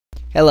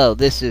Hello,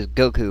 this is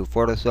Goku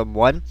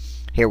 4-1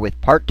 here with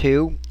part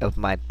 2 of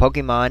my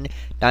Pokemon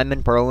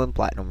Diamond, Pearl, and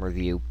Platinum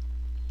review.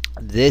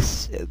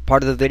 This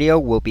part of the video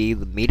will be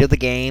the meat of the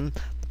game,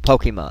 the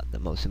Pokemon, the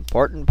most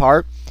important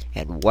part,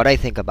 and what I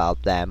think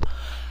about them.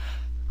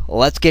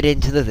 Let's get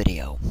into the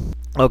video.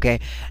 Okay,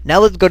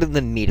 now let's go to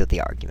the meat of the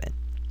argument.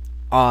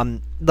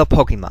 The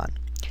Pokemon.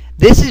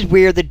 This is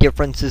where the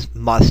differences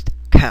must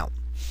count,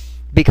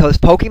 because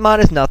Pokemon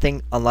is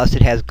nothing unless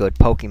it has good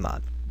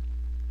Pokemon.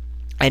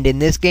 And in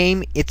this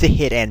game, it's a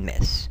hit and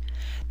miss.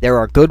 There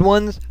are good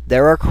ones,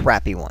 there are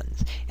crappy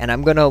ones. And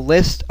I'm going to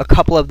list a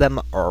couple of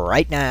them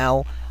right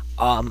now.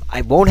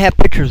 I won't have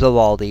pictures of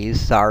all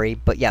these, sorry.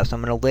 But yes, I'm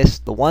going to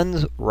list the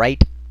ones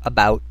right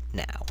about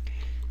now.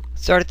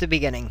 Start at the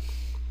beginning.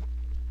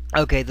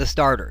 Okay, the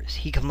starters.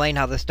 He complained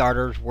how the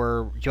starters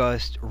were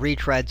just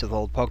retreads of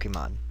old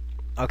Pokemon.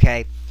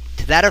 Okay,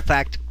 to that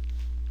effect,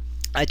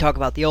 I talk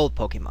about the old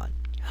Pokemon.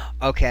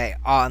 Okay,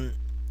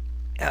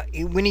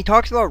 when he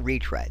talks about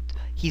retreads,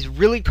 he's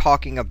really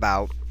talking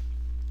about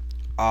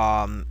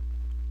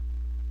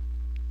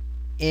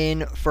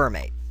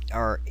Infirmate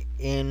or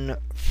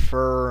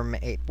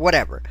Infirmate,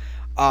 whatever.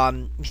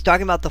 He's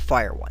talking about the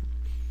fire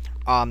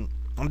one.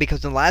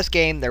 Because in the last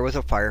game there was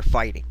a fire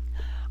fighting,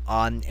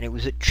 and it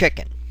was a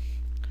chicken.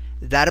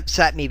 That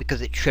upset me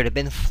because it should have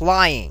been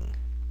flying.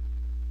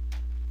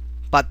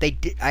 But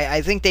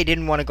I think they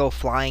didn't want to go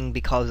flying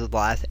because of the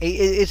last.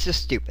 It's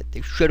just stupid.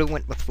 They should have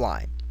went with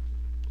flying.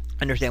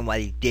 Understand why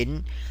they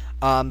didn't.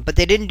 But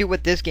they didn't do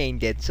what this game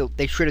did, so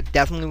they should have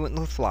definitely went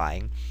with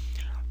flying.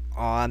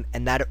 And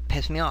that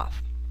pissed me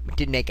off. It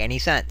didn't make any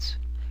sense.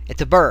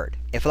 It's a bird.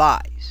 It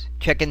flies.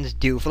 Chickens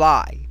do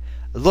fly.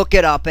 Look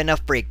it up in a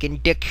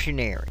freaking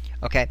dictionary.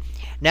 Okay,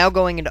 now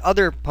going into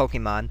other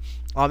Pokemon.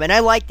 And I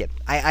liked it.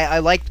 I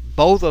liked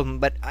both of them,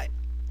 but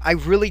I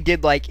really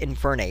did like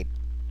Infernate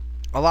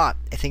a lot.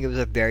 I think it was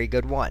a very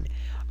good one.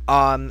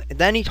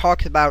 Then he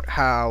talks about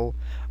how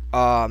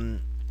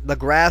the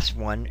grass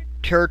one,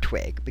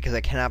 Turtwig, because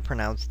I cannot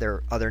pronounce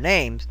their other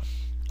names,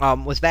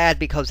 was bad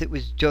because it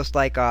was just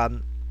like,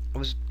 it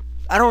was,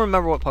 I don't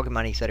remember what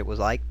Pokemon he said it was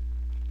like.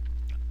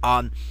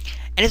 And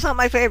it's not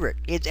my favorite.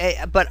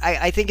 But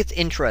I think it's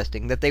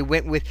interesting that they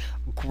went with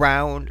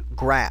ground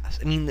grass.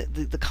 I mean,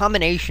 the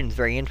combination is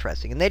very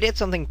interesting, and they did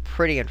something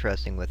pretty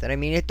interesting with it. I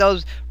mean, it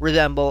does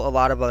resemble a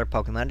lot of other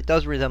Pokemon. It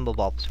does resemble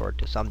Bulbasaur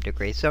to some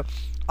degree, so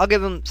I'll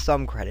give them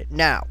some credit.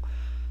 Now,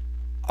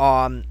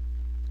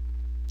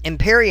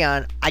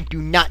 Empyrean, I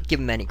do not give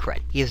him any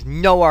credit. He has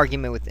no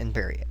argument with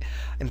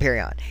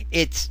Empyrean.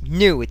 It's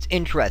new. It's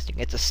interesting.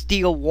 It's a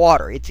steel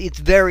water. It's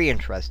very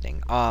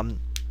interesting.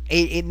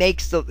 It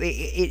makes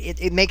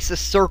the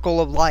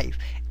circle of life.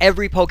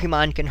 Every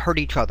Pokemon can hurt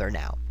each other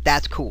now.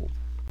 That's cool.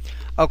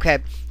 Okay,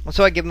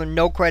 so I give him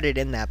no credit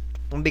in that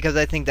because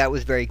I think that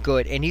was very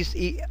good. And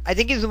I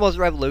think he's the most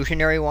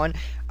revolutionary one.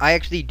 I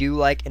actually do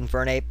like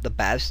Infernate the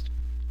best,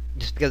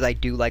 just because I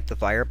do like the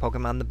fire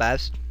Pokemon the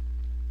best.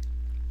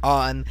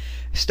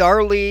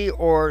 Starly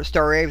or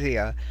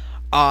Staravia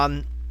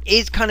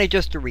is kind of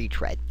just a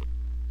retread.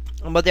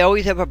 But they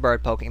always have a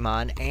bird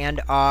Pokemon, and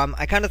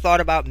I kind of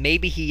thought about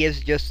maybe he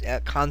is just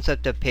a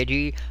concept of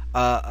Pidgey,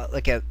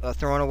 like a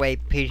thrown away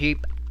Pidgey.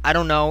 I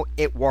don't know.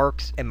 It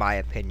works in my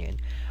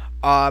opinion.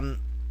 I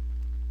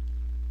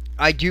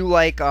do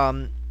like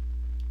I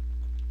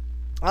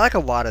like a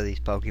lot of these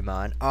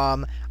Pokemon.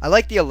 I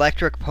like the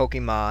electric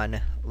Pokemon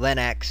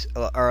Lennox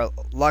or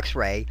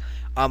Luxray.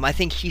 I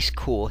think he's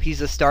cool.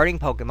 He's a starting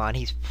Pokemon.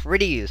 He's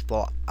pretty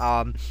useful.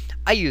 I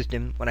used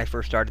him when I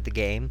first started the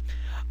game.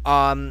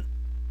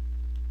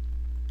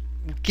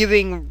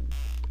 Giving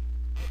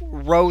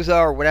Rosa,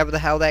 or whatever the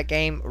hell that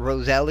game,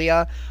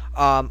 Roselia,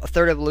 a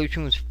third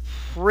evolution was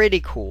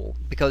pretty cool,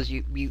 because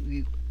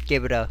you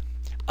gave it a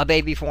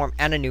baby form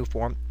and a new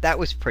form. That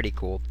was pretty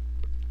cool.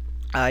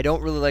 I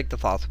don't really like the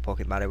fossil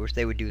Pokemon. I wish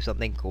they would do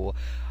something cool.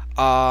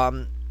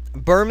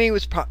 Burmy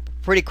was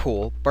pretty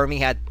cool. Burmy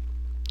had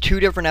 2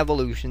 different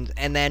evolutions,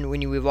 and then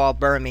when you evolve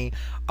Burmy,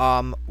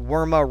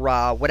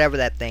 Worma, whatever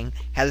that thing,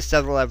 has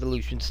several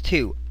evolutions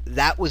too.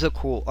 That was a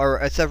cool,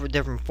 or several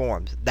different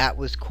forms. That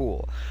was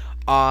cool.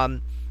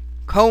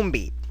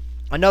 Combee,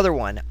 another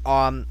one.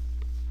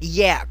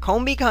 Yeah,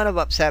 Combee kind of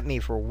upset me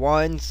for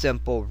one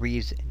simple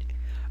reason.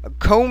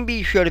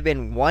 Combee should have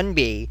been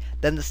 1B,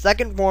 then the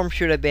second form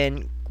should have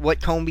been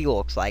what Combee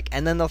looks like,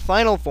 and then the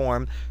final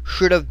form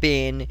should have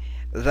been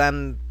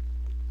them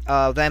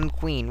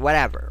Queen,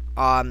 whatever.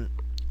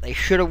 They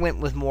should have went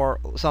with more,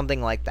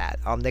 something like that.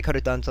 They could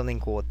have done something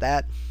cool with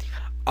that.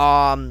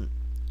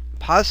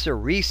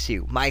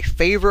 Pasturisu, my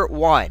favorite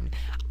one.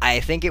 I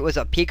think it was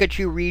a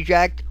Pikachu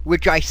reject,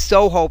 which I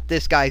so hope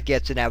this guy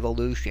gets an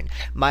evolution.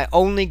 My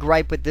only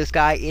gripe with this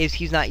guy is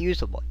he's not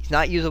usable. He's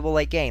not usable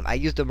late game. I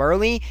used him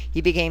early, he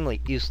became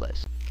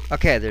useless.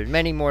 Okay, there's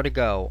many more to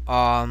go.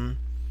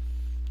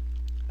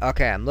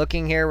 Okay, I'm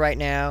looking here right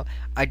now.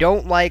 I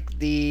don't like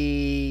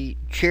the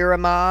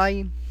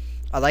Chiramai.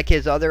 I like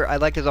his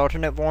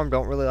alternate form.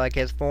 Don't really like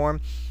his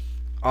form.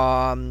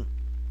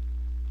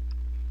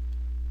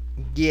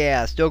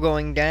 Yeah, still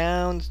going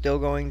down, still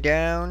going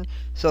down.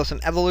 So some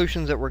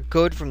evolutions that were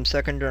good from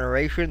second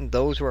generation,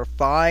 those were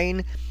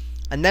fine.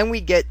 And then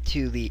we get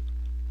to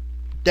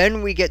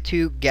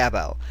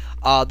Gabel,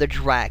 the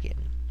dragon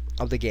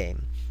of the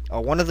game.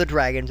 One of the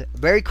dragons,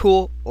 very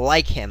cool,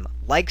 like him,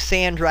 like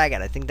Sand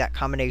Dragon. I think that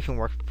combination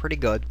works pretty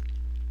good.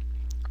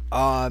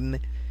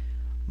 Munchlax,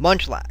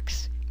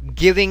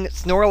 giving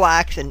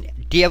Snorlax and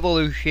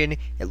de-evolution.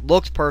 It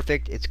looks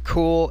perfect. It's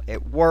cool.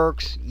 It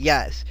works.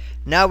 Yes.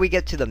 Now we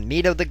get to the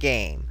meat of the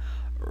game.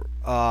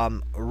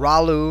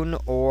 Raloon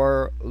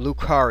or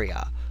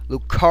Lucaria.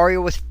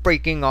 Lucaria was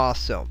freaking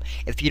awesome.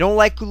 If you don't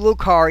like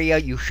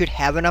Lucaria, you should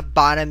have an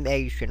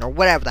abomination, or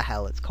whatever the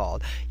hell it's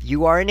called.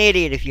 You are an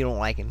idiot if you don't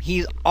like him.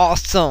 He's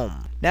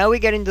awesome. Now we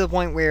get into the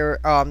point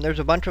where there's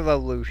a bunch of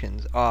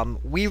evolutions.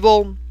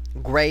 Weevil,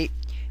 great,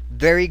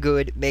 very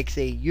good, makes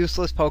a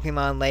useless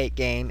Pokemon late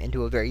game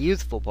into a very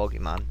useful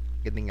Pokemon,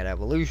 giving it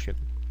evolution.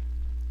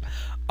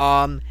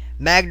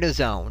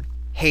 Magnezone,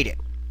 hate it.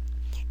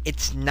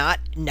 It's not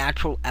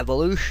natural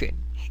evolution.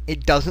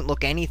 It doesn't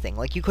look anything.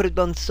 Like, you could have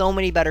done so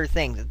many better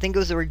things. I think it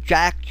was a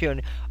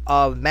rejection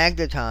of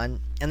Magneton,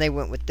 and they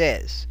went with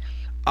this.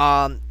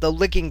 The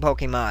licking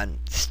Pokemon,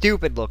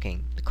 stupid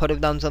looking. Could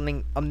have done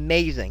something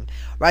amazing.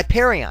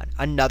 Rhyperion,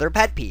 another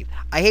pet peeve.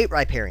 I hate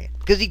Rhyperion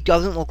because he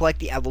doesn't look like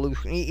the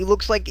evolution. He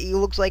looks like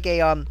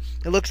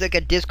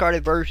a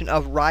discarded version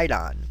of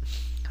Rhydon.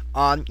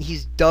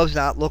 He does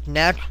not look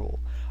natural.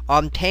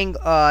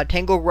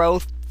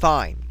 Tangrowth,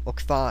 fine,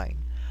 looks fine.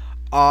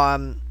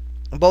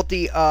 Both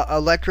the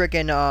electric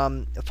and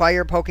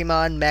fire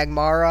Pokemon,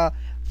 Magmara,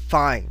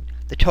 fine.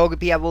 The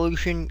Togepi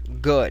evolution,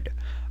 good.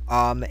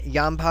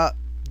 Yampa,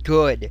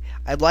 good.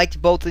 I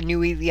liked both the new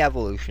Eevee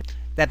evolutions.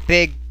 That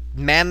big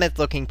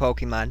mammoth-looking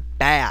Pokemon,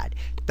 bad.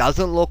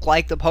 Doesn't look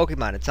like the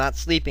Pokemon. It's not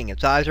sleeping.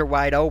 Its eyes are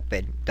wide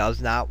open. Does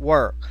not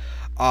work.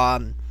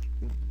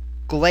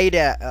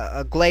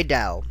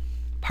 Gladel,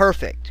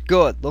 perfect,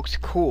 good, looks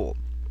cool.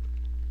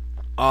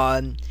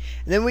 And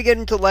then we get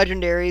into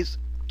legendaries.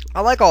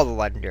 I like all the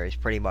legendaries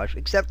pretty much,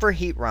 except for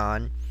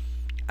Heatran.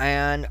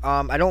 And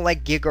I don't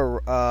like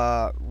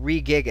Regigigas.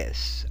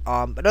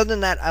 But other than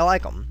that, I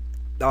like them.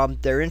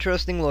 They're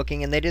interesting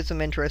looking, and they did some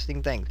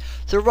interesting things.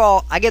 So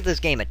overall, I give this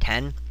game a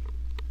 10.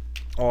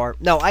 Or,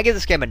 no, I give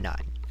this game a 9.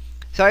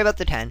 Sorry about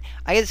the 10.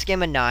 I give this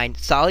game a 9.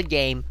 Solid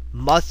game.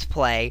 Must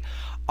play.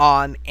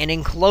 And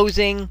in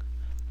closing,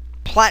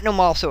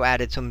 Platinum also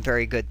added some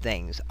very good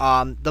things.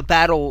 The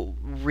battle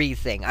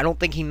thing. I don't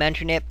think he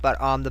mentioned it, but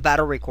the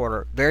battle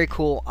recorder. Very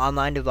cool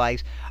online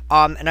device.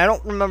 And I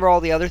don't remember all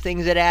the other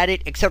things it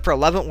added, except for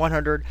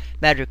 11100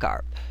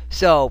 Magikarp.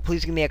 So,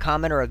 please give me a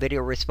comment or a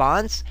video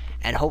response,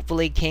 and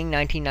hopefully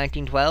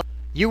King191912,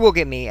 you will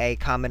give me a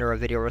comment or a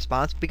video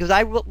response, because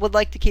I would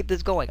like to keep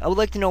this going. I would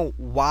like to know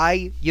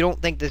why you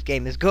don't think this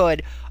game is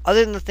good,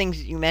 other than the things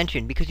that you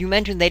mentioned, because you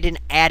mentioned they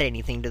didn't add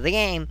anything to the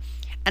game,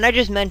 and I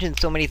just mentioned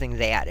so many things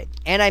they added.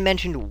 And I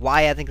mentioned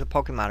why I think the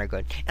Pokemon are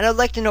good. And I'd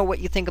like to know what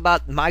you think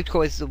about my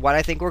choices of what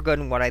I think were good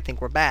and what I think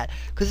were bad.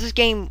 Because this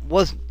game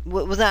was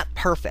not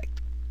perfect.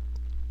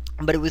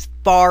 But it was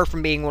far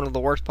from being one of the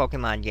worst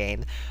Pokemon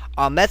games.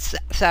 That's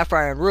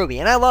Sapphire and Ruby.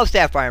 And I love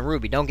Sapphire and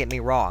Ruby, don't get me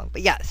wrong.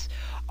 But yes.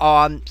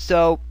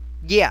 So,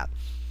 yeah.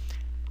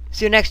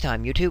 See you next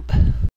time, YouTube.